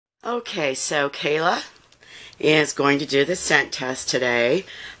Okay, so Kayla is going to do the scent test today.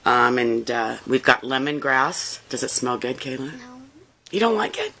 We've got lemongrass. Does it smell good, Kayla? No. You don't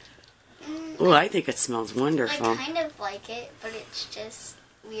like it? Oh, I think it smells wonderful. I kind of like it, but it's just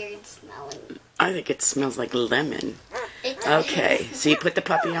weird smelling. I think it smells like lemon. It does. Okay, so you put the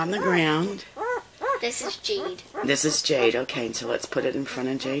puppy on the ground. This is Jade. This is Jade. Okay, so let's put it in front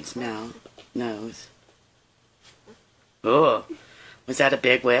of Jade's nose. Oh, was that a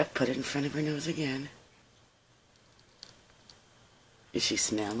big whiff? Put it in front of her nose again. Is she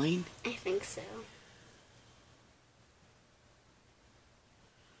smelling? I think so.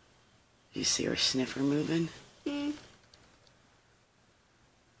 Do you see her sniffer moving?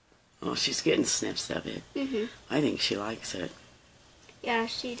 Oh, she's getting sniffs of it. I think she likes it. Yeah,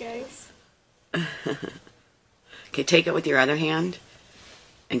 she does. Okay, take it with your other hand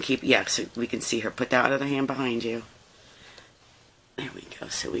and keep, so we can see her. Put that other hand behind you. There we go,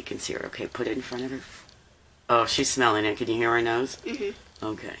 so we can see her. Okay, put it in front of her. Oh, she's smelling it. Can you hear her nose?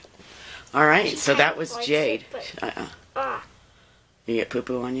 Okay. All right, so that was Jade. You get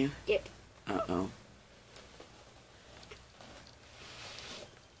poo-poo on you? Yep. Uh-oh.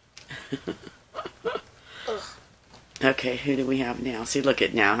 Okay, who do we have now? See, look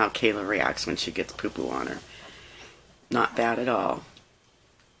at now how Kayla reacts when she gets poo-poo on her. Not bad at all.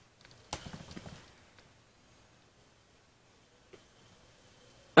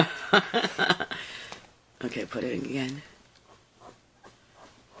 Okay, put it in again.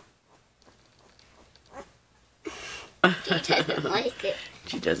 She doesn't like it.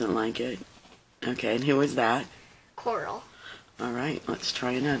 She doesn't like it. Okay, and who was that? Coral. All right, let's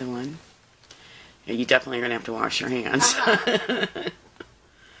try another one. Yeah, you definitely are going to have to wash your hands.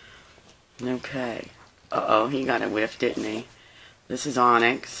 Okay. Uh-oh, he got a whiff, didn't he? This is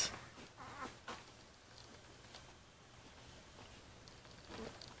Onyx.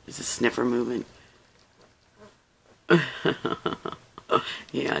 Is the sniffer moving?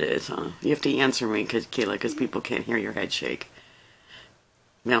 Yeah, it is, huh? You have to answer me, Kayla, because people can't hear your head shake.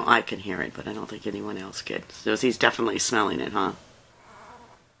 No, I can hear it, but I don't think anyone else can. So he's definitely smelling it, huh?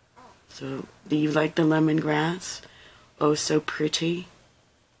 So, do you like the lemongrass? Oh, so pretty.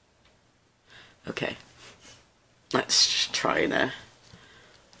 Okay. Let's try the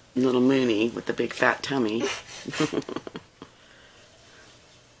little Mooney with the big fat tummy.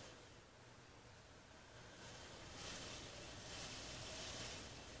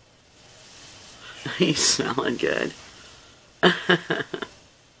 He's smelling good.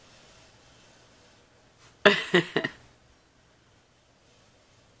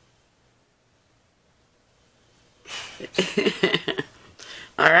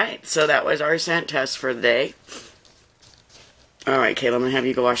 Alright, so that was our scent test for the day. Alright, Kayla, I'm going to have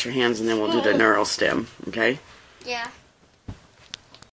you go wash your hands and then we'll do the neural stim, okay? Yeah.